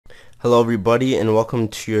Hello everybody and welcome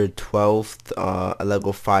to your 12th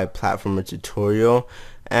Allegro 5 platformer tutorial.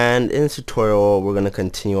 And in this tutorial we're going to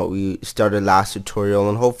continue what we started last tutorial,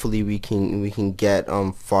 and hopefully we can get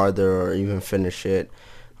farther or even finish it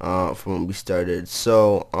from what we started.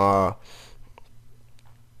 So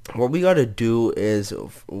what we got to do is,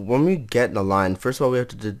 when we get the line, first of all we have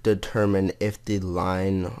to determine if the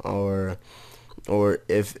line or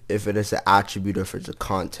if it is an attribute or if it's a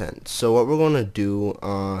content. So what we're going to do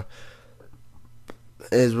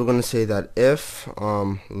is we're going to say that if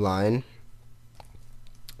line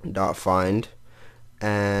dot find,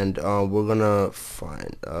 and we're going to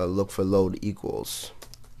find look for load equals,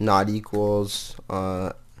 not equals,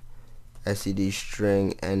 std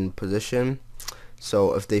string and position.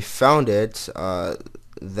 So if they found it,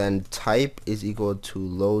 then type is equal to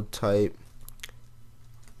load type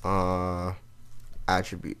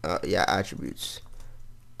attributes,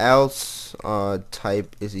 else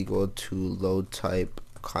type is equal to load type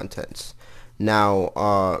contents. Now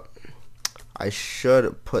I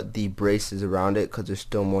should put the braces around it because there's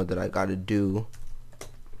still more that I gotta do.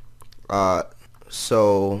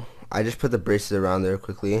 So I just put the braces around there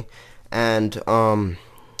quickly, and what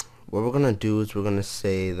we're gonna do is we're gonna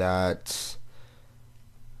say that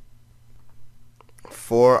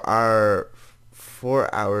for our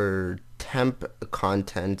temp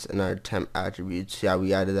contents and our temp attributes, yeah,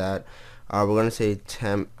 we added that. We're gonna say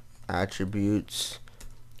temp attributes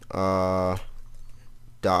dot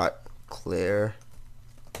clear,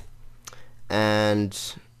 and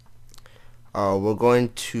we're going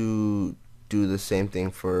to do the same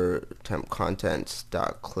thing for temp contents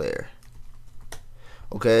dot clear.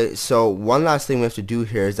 Okay, so one last thing we have to do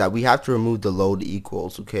here is that we have to remove the load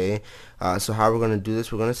equals. Okay, so how we're going to do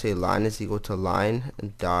this, we're going to say line is equal to line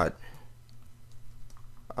dot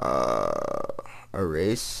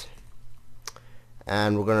erase,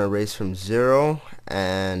 and we're going to erase from 0,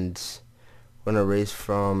 and we're going to erase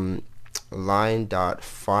from line dot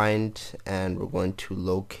find, and we're going to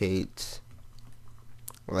locate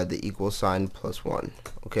the equal sign plus 1.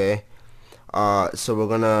 Okay, so we're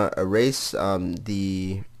gonna erase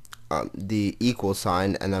the equal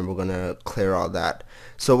sign, and then we're gonna clear all that.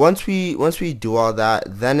 So once we do all that,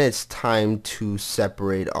 then it's time to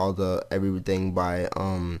separate everything by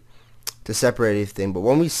to separate everything. But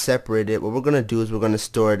when we separate it, what we're gonna do is we're gonna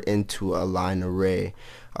store it into a line array.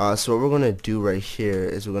 So what we're gonna do right here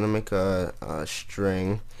is we're gonna make a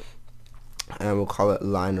string, and we'll call it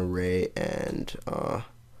line array, and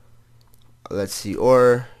let's see,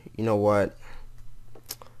 or you know what,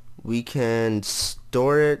 we can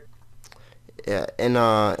store it in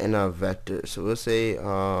a vector. So we'll say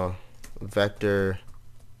vector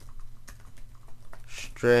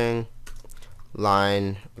string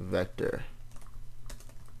line vector.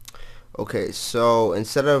 Okay, so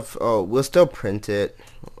instead of we'll still print it,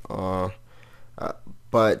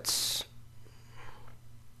 but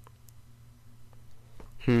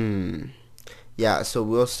yeah, so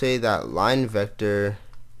we'll say that line vector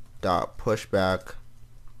dot pushback,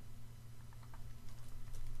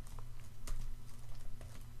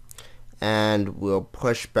 and we'll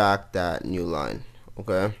push back that new line.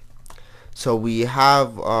 Okay, so we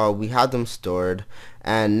have them stored,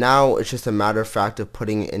 and now it's just a matter of fact of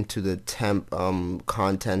putting it into the temp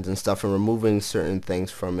content and stuff, and removing certain things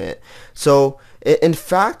from it. So in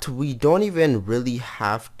fact we don't even really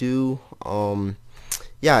have to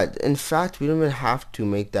yeah, in fact we don't even have to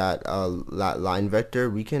make that line vector.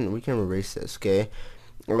 We can erase this. Okay,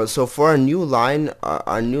 so for our new line,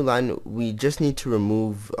 we just need to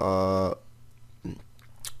remove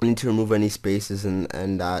any spaces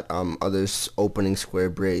and that other opening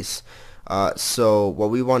square brace. So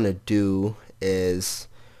what we want to do is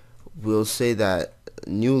we'll say that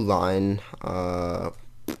new line, how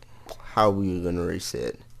we're gonna erase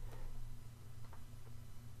it.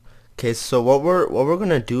 Okay, so what we're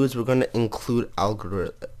gonna do is we're gonna include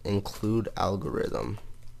algorithm.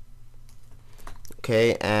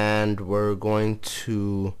 Okay, and we're going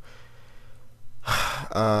to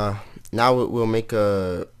now we'll make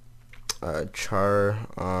a char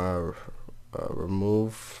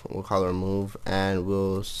remove. We'll call it remove, and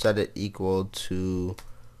we'll set it equal to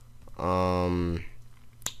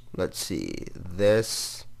let's see,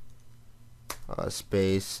 this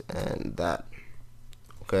space and that.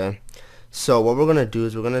 Okay, so what we're gonna do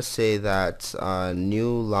is we're gonna say that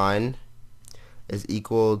new line is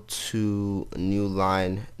equal to new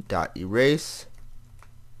line dot erase,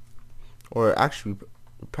 or actually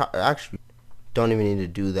don't even need to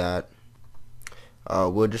do that.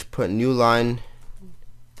 We'll just put new line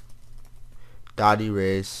dot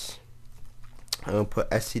erase, and we'll put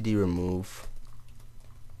std remove,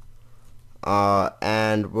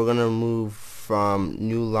 and we're gonna move from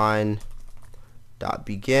new line dot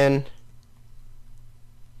begin,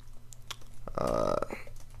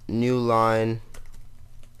 new line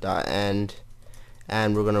dot end,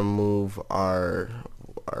 and we're gonna move our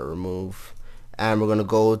remove, and we're gonna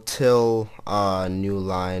go till new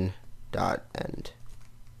line dot end.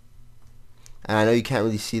 And I know you can't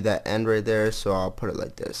really see that end right there, so I'll put it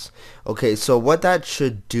like this. Okay, so what that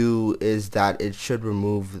should do is that it should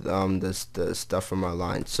remove the stuff from our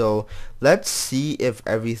line. So let's see if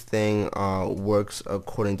everything works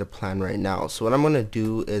according to plan right now. So what I'm going to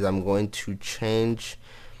do is I'm going to change,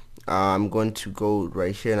 I'm going to go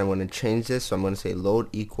right here and I'm going to change this. So I'm going to say load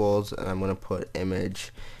equals, and I'm going to put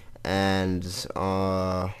image, and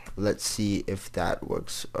let's see if that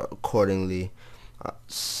works accordingly.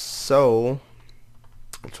 So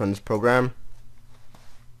let's run this program.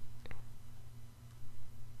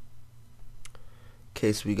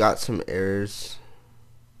 Okay, so we got some errors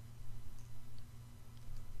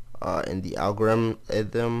in the algorithm,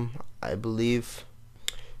 I believe.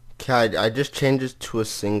 Okay, I just changed it to a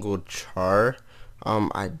single char.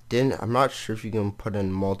 I'm not sure if you can put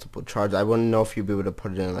in multiple chars. I wouldn't know if you'd be able to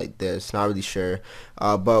put it in like this. Not really sure.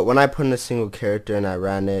 But when I put in a single character and I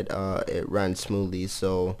ran it, it ran smoothly.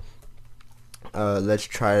 So let's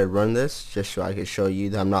try to run this just so I can show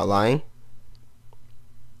you that I'm not lying.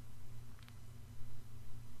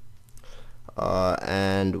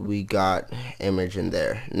 And we got image in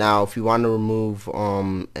there. Now if you want to remove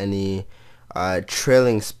any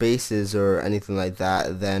trailing spaces or anything like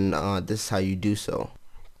that, then this is how you do so.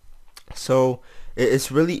 So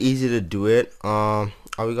it's really easy to do it. All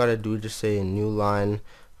we gotta do is just say a new line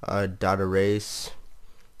dot erase,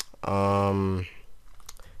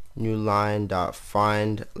 new line dot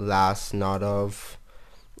find last not of,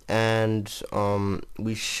 and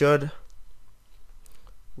we should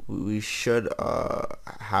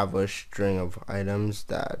have a string of items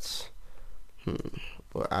that's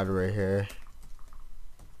we'll add right here,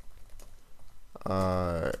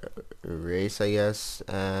 erase, I guess,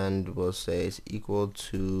 and we'll say it's equal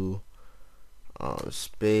to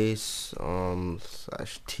space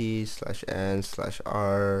slash t slash n slash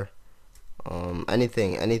r,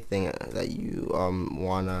 anything that you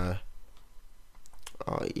wanna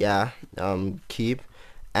keep,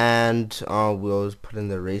 and we'll put in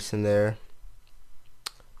the erase in there,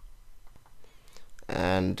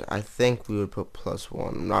 and I think we would put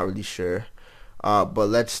 +1. I'm not really sure, but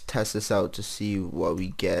let's test this out to see what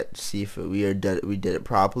we get, see if we did it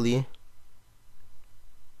properly.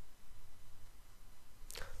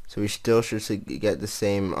 So we still should get the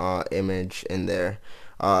same image in there.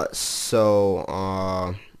 Yeah,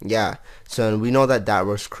 so we know that that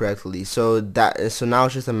works correctly. So now it's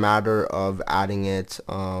just a matter of adding it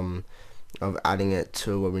to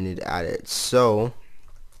where we need to add it. So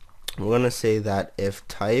we're gonna say that if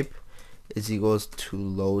type is equals to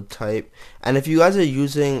load type, and if you guys are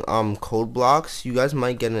using code blocks, you guys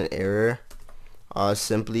might get an error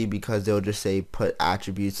simply because they'll just say put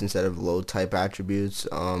attributes instead of load type attributes.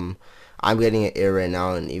 I'm getting an error right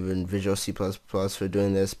now, and even Visual C++ for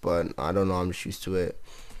doing this, but I don't know, I'm just used to it.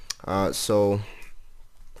 So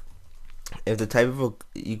if the type of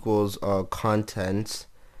equals contents,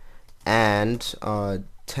 and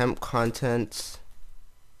temp contents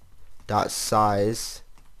dot size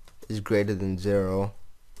is greater than 0,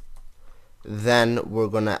 then we're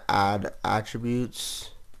gonna add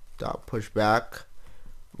attributes dot pushback.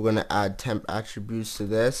 We're gonna add temp attributes to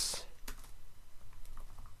this,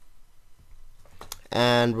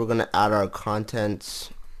 and we're gonna add our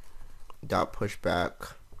contents dot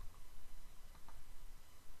pushback.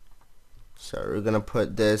 So we're gonna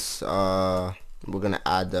put this, we're gonna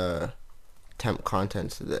add the temp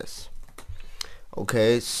contents to this.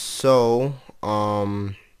 Okay, so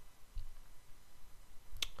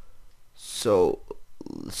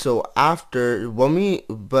after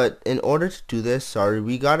but in order to do this,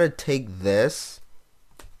 we gotta take this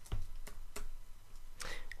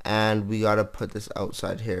and we gotta put this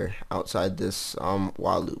outside here, outside this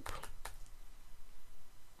while loop.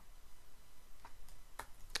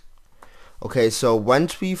 Okay, so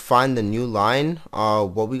once we find the new line,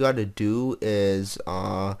 what we gotta do is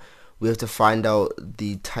we have to find out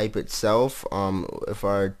the type itself. If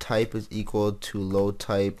our type is equal to load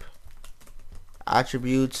type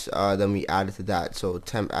attributes, then we add it to that. So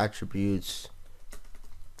temp attributes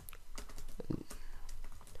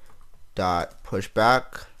dot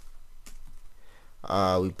pushback,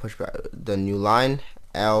 we push back the new line,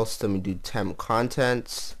 else then we do temp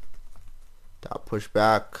contents dot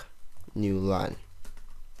pushback new line.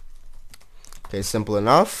 Okay, simple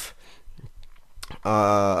enough.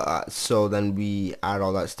 So then we add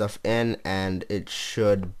all that stuff in, and it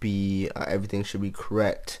should be everything should be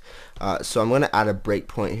correct. So I'm gonna add a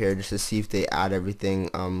breakpoint here just to see if they add everything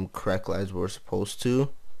correctly as we're supposed to.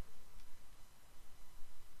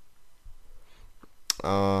 We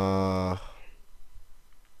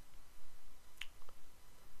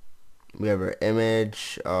have our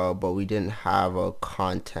image, but we didn't have a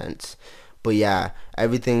content. But yeah,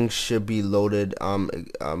 everything should be loaded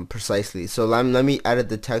precisely. So let me edit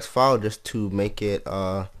the text file just to make it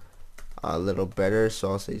a little better.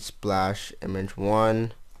 So I'll say splash image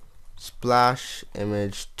 1, splash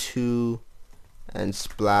image 2, and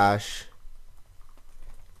splash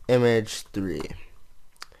image 3.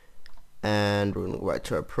 And we're going to go back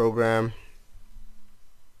to our program.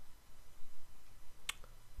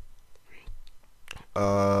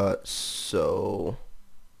 So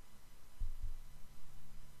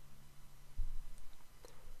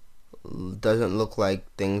doesn't look like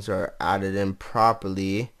things are added in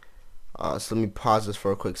properly. So let me pause this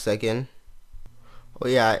for a quick second. Oh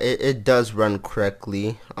yeah, it does run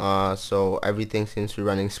correctly. So everything seems to be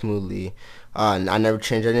running smoothly. I never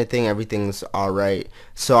changed anything. Everything's alright.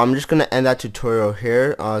 So I'm just gonna end that tutorial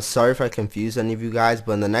here. Sorry if I confused any of you guys,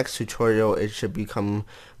 but in the next tutorial it should become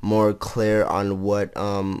more clear on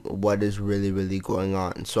what is really going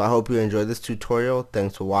on. So I hope you enjoyed this tutorial.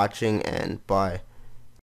 Thanks for watching, and bye.